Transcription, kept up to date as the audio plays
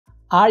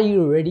Are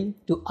you ready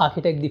to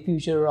architect the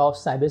future of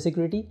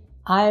cybersecurity?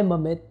 I am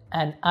Amit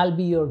and I'll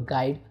be your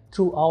guide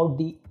throughout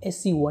the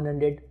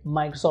SC-100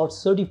 Microsoft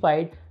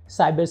Certified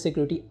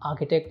Cybersecurity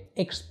Architect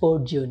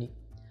Expert journey.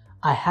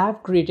 I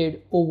have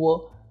created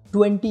over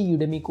 20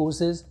 Udemy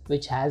courses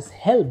which has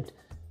helped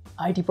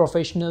IT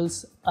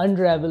professionals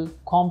unravel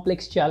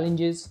complex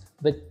challenges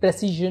with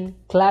precision,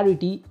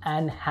 clarity,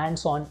 and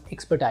hands-on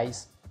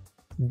expertise.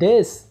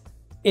 This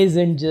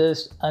isn't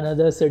just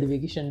another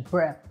certification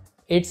prep.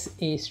 It's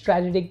a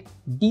strategic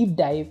deep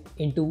dive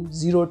into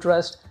zero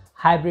trust,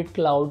 hybrid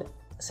cloud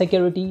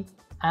security,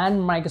 and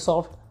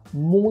Microsoft's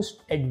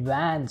most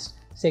advanced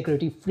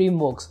security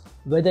frameworks,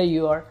 whether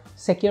you are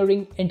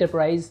securing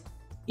enterprise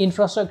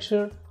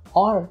infrastructure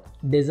or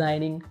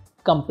designing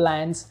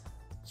compliance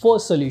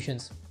first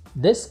solutions.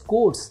 This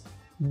course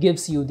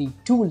gives you the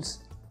tools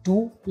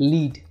to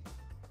lead.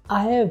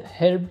 I have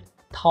helped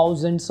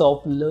thousands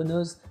of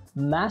learners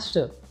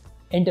master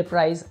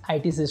enterprise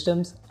IT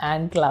systems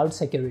and cloud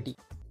security.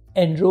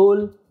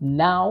 Enroll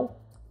now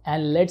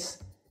and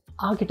let's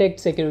architect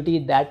security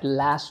that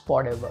lasts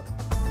forever.